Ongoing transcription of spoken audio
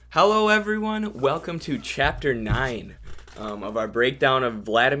Hello, everyone. Welcome to Chapter 9 of our breakdown of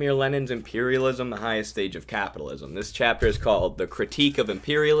Vladimir Lenin's Imperialism, the Highest Stage of Capitalism. This chapter is called The Critique of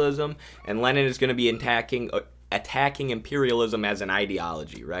Imperialism, and Lenin is going to be attacking imperialism as an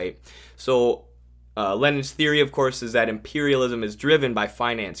ideology, right? So, Lenin's theory, of course, is that imperialism is driven by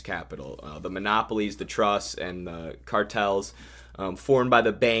finance capital, the monopolies, the trusts, and the cartels formed by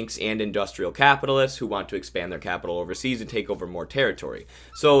the banks and industrial capitalists who want to expand their capital overseas and take over more territory.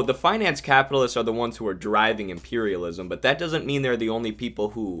 So the finance capitalists are the ones who are driving imperialism, but that doesn't mean they're the only people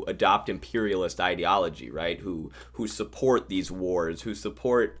who adopt imperialist ideology, right? Who support these wars, who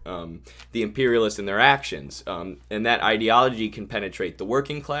support the imperialists in their actions. And that ideology can penetrate the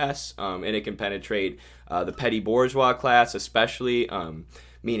working class, and it can penetrate the petty bourgeois class, especially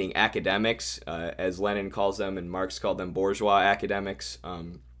meaning academics, as Lenin calls them and Marx called them bourgeois academics,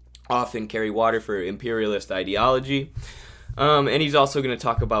 often carry water for imperialist ideology. And he's also going to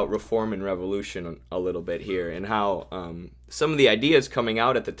talk about reform and revolution a little bit here, and how some of the ideas coming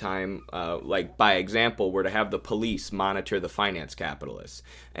out at the time, like by example, were to have the police monitor the finance capitalists.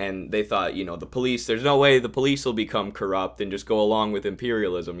 And they thought, the police, there's no way the police will become corrupt and just go along with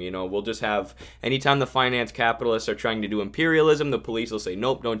imperialism. We'll just have, anytime the finance capitalists are trying to do imperialism, the police will say,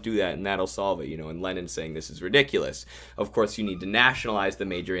 nope, don't do that, and that'll solve it. And Lenin's saying this is ridiculous. Of course, you need to nationalize the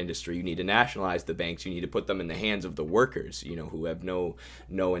major industry. You need to nationalize the banks. You need to put them in the hands of the workers, who have no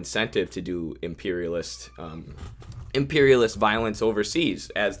incentive to do imperialist violence overseas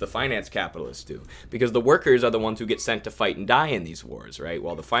as the finance capitalists do, because the workers are the ones who get sent to fight and die in these wars, right,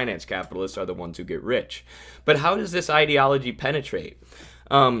 while the finance capitalists are the ones who get rich. But how does this ideology penetrate?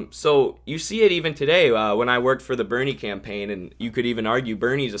 So you see it even today when I worked for the Bernie campaign, and you could even argue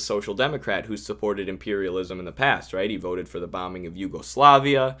Bernie's a social democrat who supported imperialism in the past, right? He voted for the bombing of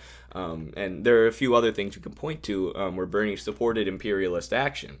Yugoslavia, and there are a few other things you can point to where Bernie supported imperialist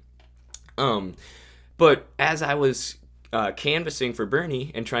action. But as I was canvassing for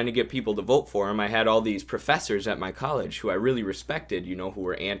Bernie and trying to get people to vote for him, I had all these professors at my college who I really respected, who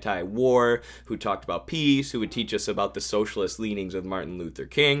were anti-war, who talked about peace, who would teach us about the socialist leanings of Martin Luther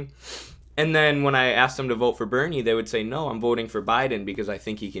King. And then when I asked them to vote for Bernie, they would say, no, I'm voting for Biden because I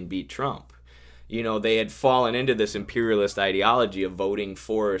think he can beat Trump. They had fallen into this imperialist ideology of voting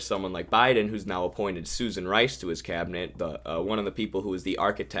for someone like Biden, who's now appointed Susan Rice to his cabinet, one of the people who was the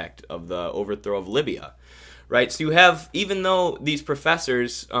architect of the overthrow of Libya. Right, so you have, even though these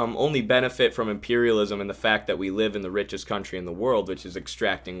professors only benefit from imperialism and the fact that we live in the richest country in the world, which is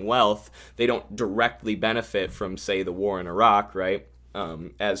extracting wealth, they don't directly benefit from, say, the war in Iraq, right?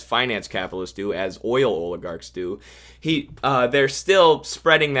 As finance capitalists do, as oil oligarchs do. They're still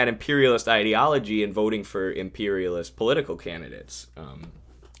spreading that imperialist ideology and voting for imperialist political candidates.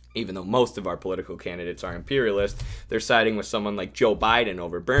 Even though most of our political candidates are imperialist, they're siding with someone like Joe Biden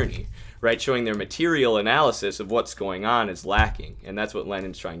over Bernie, right? Showing their material analysis of what's going on is lacking. And that's what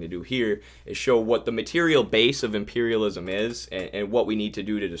Lenin's trying to do here, is show what the material base of imperialism is and what we need to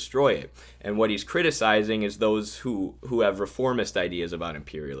do to destroy it. And what he's criticizing is those who have reformist ideas about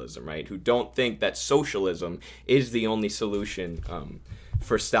imperialism, right? Who don't think that socialism is the only solution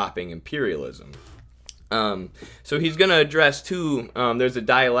for stopping imperialism. So he's going to address two, there's a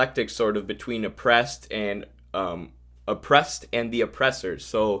dialectic sort of between oppressed and the oppressors.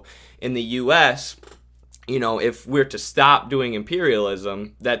 So in the U.S., if we're to stop doing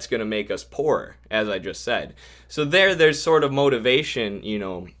imperialism, that's going to make us poorer, as I just said. So there's sort of motivation,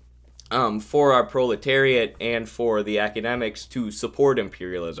 for our proletariat and for the academics to support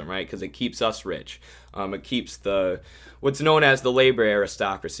imperialism, right? Because it keeps us rich. It keeps what's known as the labor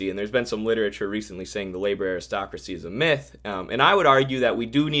aristocracy, and there's been some literature recently saying the labor aristocracy is a myth. And I would argue that we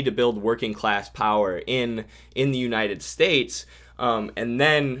do need to build working class power in the United States, and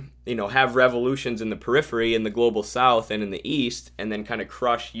then have revolutions in the periphery, in the global south and in the east, and then kind of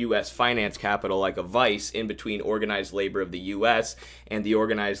crush U.S. finance capital like a vice in between organized labor of the U.S. and the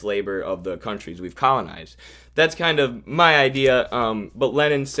organized labor of the countries we've colonized. That's kind of my idea, but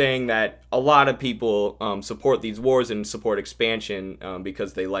Lenin's saying that a lot of people support these wars and support expansion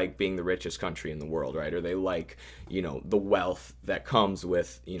because they like being the richest country in the world, right? Or they like, the wealth that comes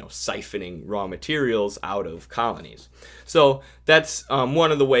with, siphoning raw materials out of colonies. So that's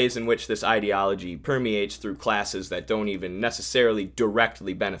one of the ways in which this ideology permeates through classes that don't even necessarily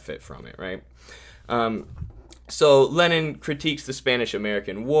directly benefit from it, right? So Lenin critiques the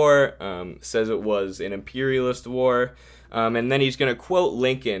Spanish-American War, says it was an imperialist war, and then he's going to quote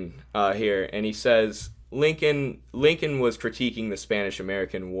Lincoln here, and he says Lincoln was critiquing the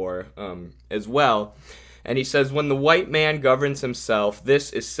Spanish-American War as well, and he says, when the white man governs himself,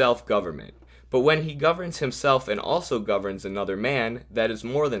 this is self-government. But when he governs himself and also governs another man, that is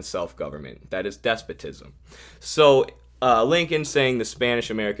more than self-government. That is despotism. So Lincoln saying the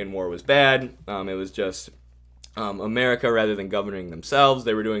Spanish-American War was bad. It was just America, rather than governing themselves,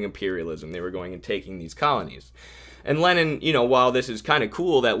 they were doing imperialism. They were going and taking these colonies. And Lenin, while this is kind of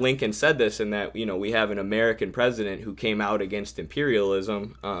cool that Lincoln said this and that, we have an American president who came out against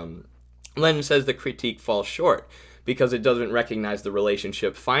imperialism, Lenin says the critique falls short because it doesn't recognize the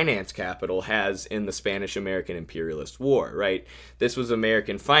relationship finance capital has in the Spanish-American imperialist war, right? This was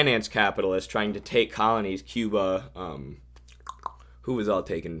American finance capitalists trying to take colonies, Cuba, who was all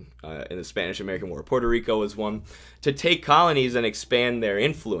taken in the Spanish-American War. Puerto Rico was one, to take colonies and expand their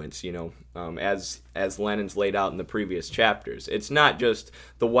influence, as Lenin's laid out in the previous chapters. It's not just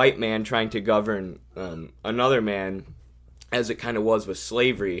the white man trying to govern another man, as it kind of was with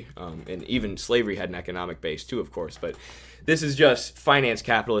slavery, and even slavery had an economic base too, of course, but this is just finance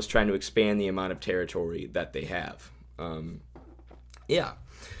capitalists trying to expand the amount of territory that they have.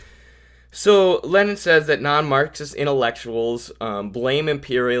 So Lenin says that non-Marxist intellectuals blame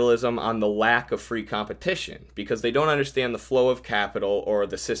imperialism on the lack of free competition because they don't understand the flow of capital or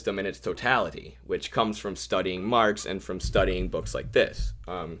the system in its totality, which comes from studying Marx and from studying books like this.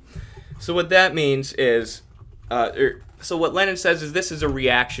 So what that means is, so what Lenin says is this is a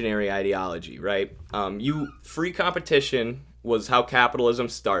reactionary ideology, right? Free competition was how capitalism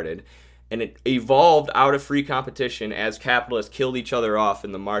started, and it evolved out of free competition as capitalists killed each other off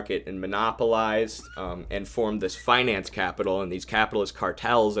in the market and monopolized and formed this finance capital and these capitalist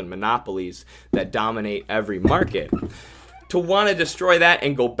cartels and monopolies that dominate every market. To want to destroy that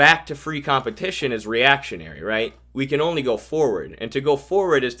and go back to free competition is reactionary, right? We can only go forward. And to go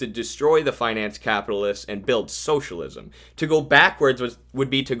forward is to destroy the finance capitalists and build socialism. To go backwards would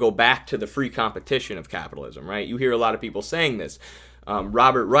be to go back to the free competition of capitalism, right? You hear a lot of people saying this.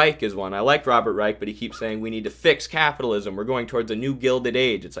 Robert Reich is one. I like Robert Reich, but he keeps saying we need to fix capitalism. We're going towards a new Gilded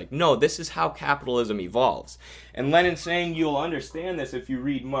Age. It's like, no, this is how capitalism evolves. And Lenin's saying you'll understand this if you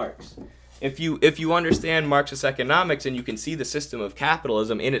read Marx. If you understand Marxist economics and you can see the system of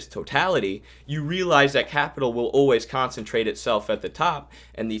capitalism in its totality, you realize that capital will always concentrate itself at the top,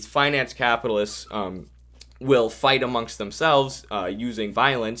 and these finance capitalists will fight amongst themselves using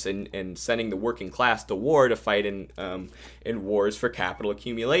violence and sending the working class to war to fight in wars for capital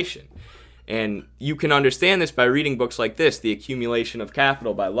accumulation. And you can understand this by reading books like this, The Accumulation of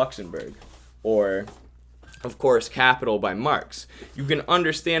Capital by Luxemburg, or, of course, Capital by Marx. You can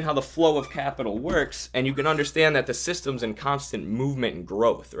understand how the flow of capital works, and you can understand that the system's in constant movement and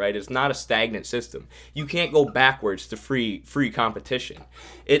growth, right? It's not a stagnant system. You can't go backwards to free competition.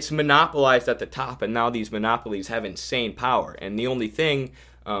 It's monopolized at the top, and now these monopolies have insane power, and the only thing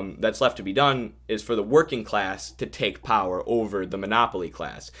that's left to be done is for the working class to take power over the monopoly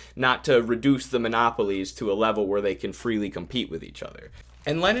class, not to reduce the monopolies to a level where they can freely compete with each other.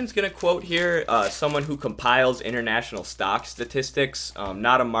 And Lenin's going to quote here someone who compiles international stock statistics,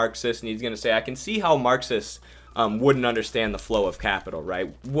 not a Marxist, and he's going to say, I can see how Marxists wouldn't understand the flow of capital,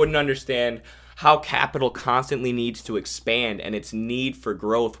 right? Wouldn't understand how capital constantly needs to expand, and its need for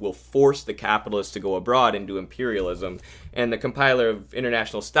growth will force the capitalists to go abroad and do imperialism. And the compiler of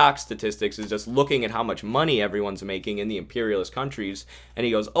international stock statistics is just looking at how much money everyone's making in the imperialist countries, and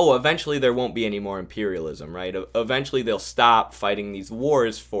he goes, oh, eventually there won't be any more imperialism, right? Eventually they'll stop fighting these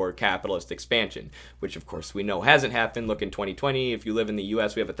wars for capitalist expansion, which of course we know hasn't happened. Look, in 2020, if you live in the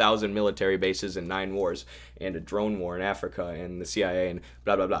US, we have 1,000 military bases and 9 wars, and a drone war in Africa, and the CIA, and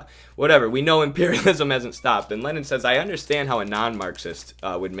blah, blah, blah. Whatever, we know imperialism hasn't stopped. And Lenin says, I understand how a non-Marxist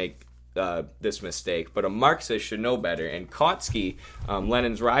would make this mistake, but a Marxist should know better. And Kautsky,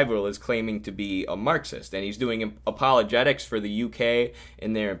 Lenin's rival, is claiming to be a Marxist, and he's doing apologetics for the UK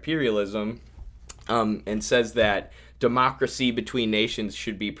and their imperialism, and says that democracy between nations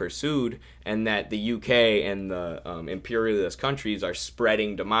should be pursued, and that the UK and the imperialist countries are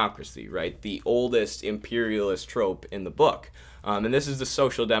spreading democracy, right? The oldest imperialist trope in the book. And this is the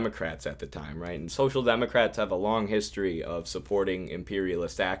Social Democrats at the time, right? And Social Democrats have a long history of supporting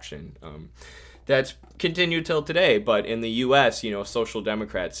imperialist action. That's continued till today, but in the U.S., Social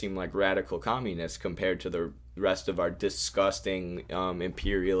Democrats seem like radical communists compared to the rest of our disgusting,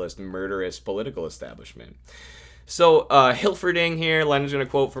 imperialist, murderous political establishment. So Hilferding here, Lenin's going to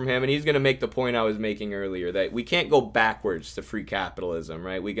quote from him, and he's going to make the point I was making earlier, that we can't go backwards to free capitalism,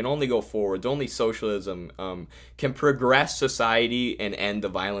 right? We can only go forwards. Only socialism can progress society and end the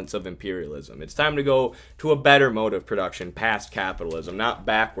violence of imperialism. It's time to go to a better mode of production past capitalism, not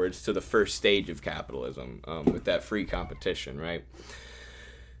backwards to the first stage of capitalism with that free competition, right?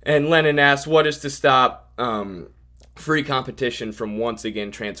 And Lenin asks, what is to stop free competition from once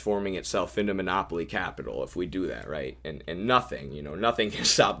again transforming itself into monopoly capital if we do that, right? And nothing, nothing can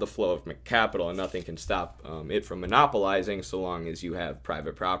stop the flow of capital, and nothing can stop it from monopolizing so long as you have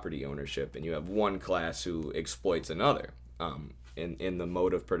private property ownership and you have one class who exploits another in the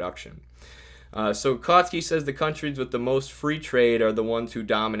mode of production. So Kautsky says the countries with the most free trade are the ones who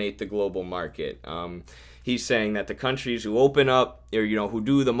dominate the global market. He's saying that the countries who open up, or who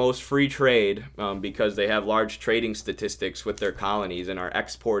do the most free trade, because they have large trading statistics with their colonies and are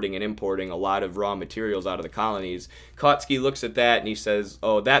exporting and importing a lot of raw materials out of the colonies, Kautsky looks at that and he says,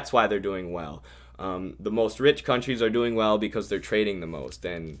 oh, that's why they're doing well. The most rich countries are doing well because they're trading the most,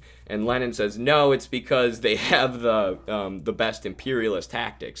 and Lenin says no, it's because they have the best imperialist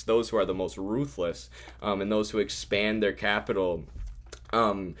tactics. Those who are the most ruthless, and those who expand their capital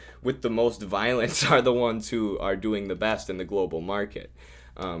with the most violence are the ones who are doing the best in the global market.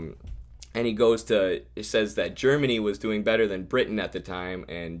 And he says that Germany was doing better than Britain at the time,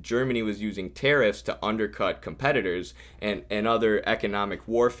 and Germany was using tariffs to undercut competitors and other economic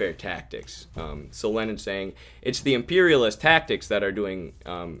warfare tactics. So Lenin's saying it's the imperialist tactics that are doing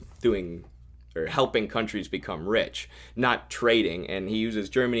or helping countries become rich, not trading. And he uses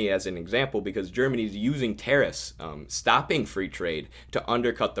Germany as an example because Germany's using tariffs, stopping free trade to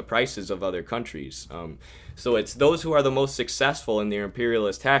undercut the prices of other countries. So it's those who are the most successful in their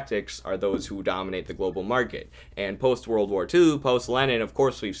imperialist tactics are those who dominate the global market. And post-World War II, post-Lenin, of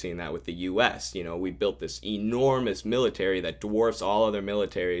course we've seen that with the U.S. We built this enormous military that dwarfs all other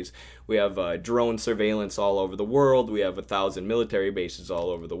militaries. We have drone surveillance all over the world. We have 1,000 military bases all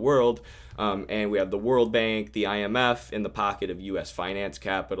over the world. And we have the World Bank, the IMF in the pocket of U.S. finance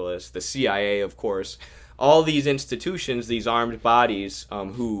capitalists, the CIA, of course. All these institutions, these armed bodies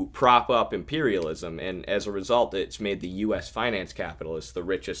who prop up imperialism, and as a result, it's made the U.S. finance capitalists the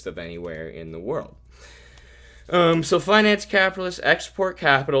richest of anywhere in the world. So finance capitalists export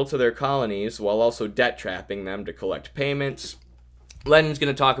capital to their colonies while also debt trapping them to collect payments. Lenin's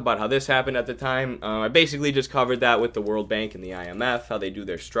going to talk about how this happened at the time. I basically just covered that with the World Bank and the IMF, how they do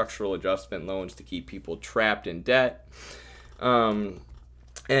their structural adjustment loans to keep people trapped in debt.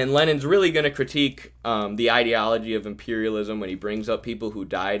 And Lenin's really going to critique the ideology of imperialism when he brings up people who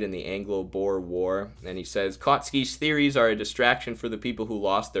died in the Anglo-Boer War. And he says, Kautsky's theories are a distraction for the people who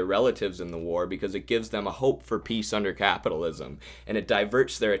lost their relatives in the war because it gives them a hope for peace under capitalism. And it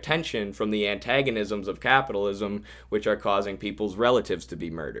diverts their attention from the antagonisms of capitalism, which are causing people's relatives to be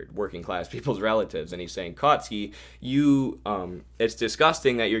murdered, working class people's relatives. And he's saying, Kautsky, it's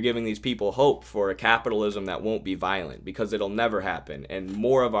disgusting that you're giving these people hope for a capitalism that won't be violent, because it'll never happen. And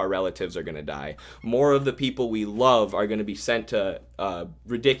more of our relatives are going to die. More of the people we love are going to be sent to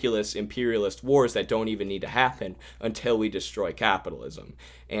ridiculous imperialist wars that don't even need to happen until we destroy capitalism.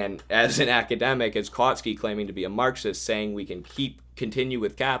 And as an academic, as Kautsky claiming to be a Marxist, saying we can continue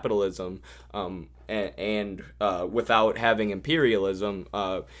with capitalism and without having imperialism,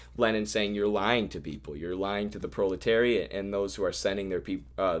 Lenin saying you're lying to people. You're lying to the proletariat and those who are sending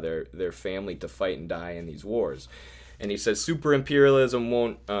their family to fight and die in these wars. And he says super imperialism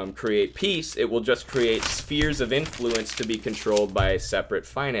won't create peace. It will just create spheres of influence to be controlled by separate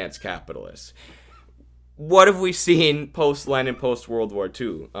finance capitalists. What have we seen post-Lenin, post-World War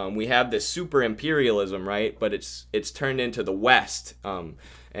II? We have this super imperialism, right? But it's turned into the West.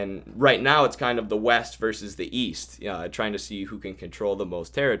 And right now it's kind of the West versus the East, trying to see who can control the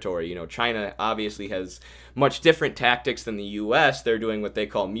most territory. China obviously has much different tactics than the U.S. They're doing what they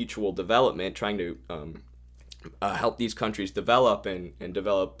call mutual development, trying to help these countries develop and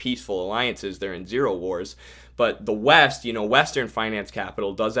develop peaceful alliances. They're in zero wars. But the West, Western finance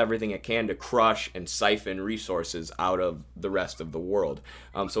capital does everything it can to crush and siphon resources out of the rest of the world.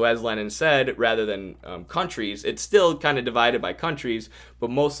 So as Lenin said, rather than countries, it's still kind of divided by countries, but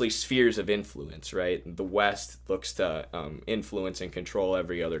mostly spheres of influence, right? The West looks to influence and control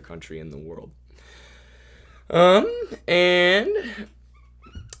every other country in the world.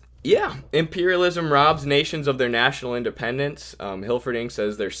 Yeah, imperialism robs nations of their national independence. Hilferding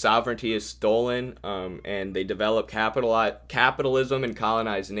says their sovereignty is stolen, and they develop capitalism and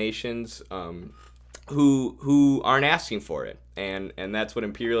colonize nations who aren't asking for it. And that's what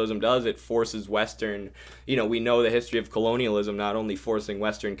imperialism does. It forces Western, we know the history of colonialism, not only forcing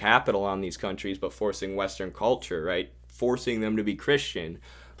Western capital on these countries, but forcing Western culture, right? Forcing them to be Christian.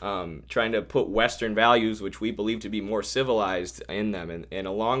 Trying to put Western values, which we believe to be more civilized, in them. And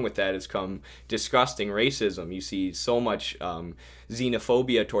along with that has come disgusting racism. You see so much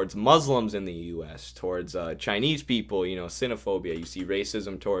xenophobia towards Muslims in the U.S., towards Chinese people, xenophobia. You see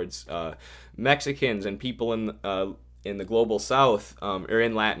racism towards Mexicans and people in the global South or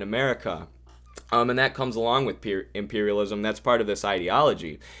in Latin America. And that comes along with imperialism. That's part of this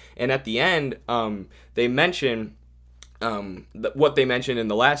ideology. And at the end, they mention what they mentioned in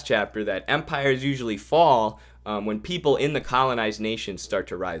the last chapter, that empires usually fall when people in the colonized nations start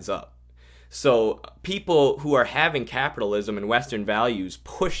to rise up. So people who are having capitalism and Western values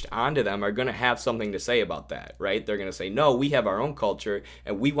pushed onto them are going to have something to say about that, right? They're going to say, no, we have our own culture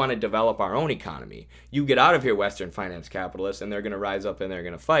and we want to develop our own economy. You get out of here, Western finance capitalists, and they're going to rise up and they're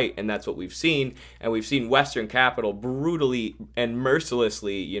going to fight. And that's what we've seen. And we've seen Western capital brutally and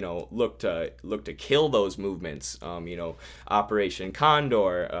mercilessly, look to kill those movements. Operation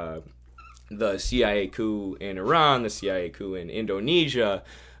Condor, the CIA coup in Iran, the CIA coup in Indonesia,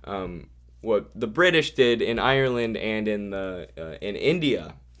 what the British did in Ireland and in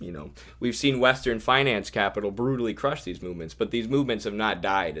India. We've seen Western finance capital brutally crush these movements, but these movements have not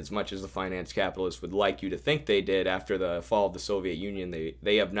died as much as the finance capitalists would like you to think they did after the fall of the Soviet Union.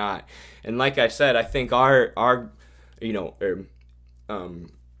 They have not. And like I said, I think my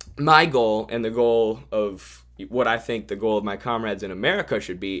goal and the goal of what I think the goal of my comrades in America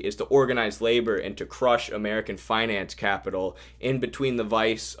should be is to organize labor and to crush American finance capital in between the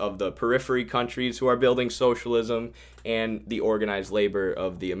vice of the periphery countries who are building socialism and the organized labor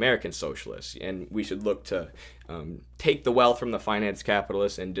of the American socialists. And we should look to take the wealth from the finance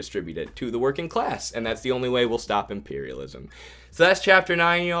capitalists and distribute it to the working class. And that's the only way we'll stop imperialism. So that's chapter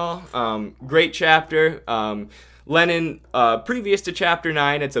 9, y'all. Great chapter. Lenin, previous to chapter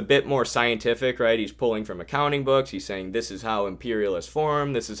 9, it's a bit more scientific, right? He's pulling from accounting books. He's saying this is how imperialists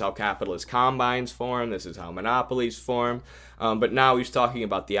form, this is how capitalist combines form, this is how monopolies form. But now he's talking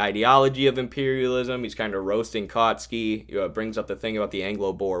about the ideology of imperialism. He's kind of roasting Kautsky. Brings up the thing about the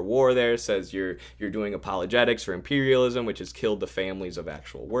Anglo-Boer War there. Says you're doing apologetics for imperialism, which has killed the families of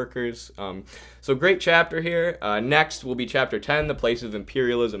actual workers. So great chapter here. Next will be chapter 10, the place of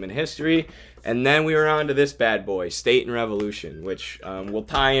imperialism in history. And then we were on to this bad boy, State and Revolution, which will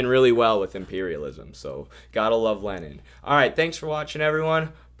tie in really well with imperialism. So gotta love Lenin. All right, thanks for watching,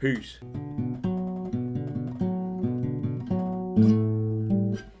 everyone. Peace.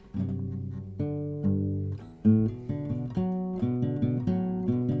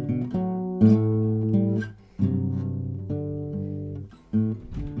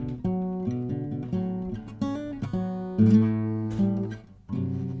 Mm-hmm.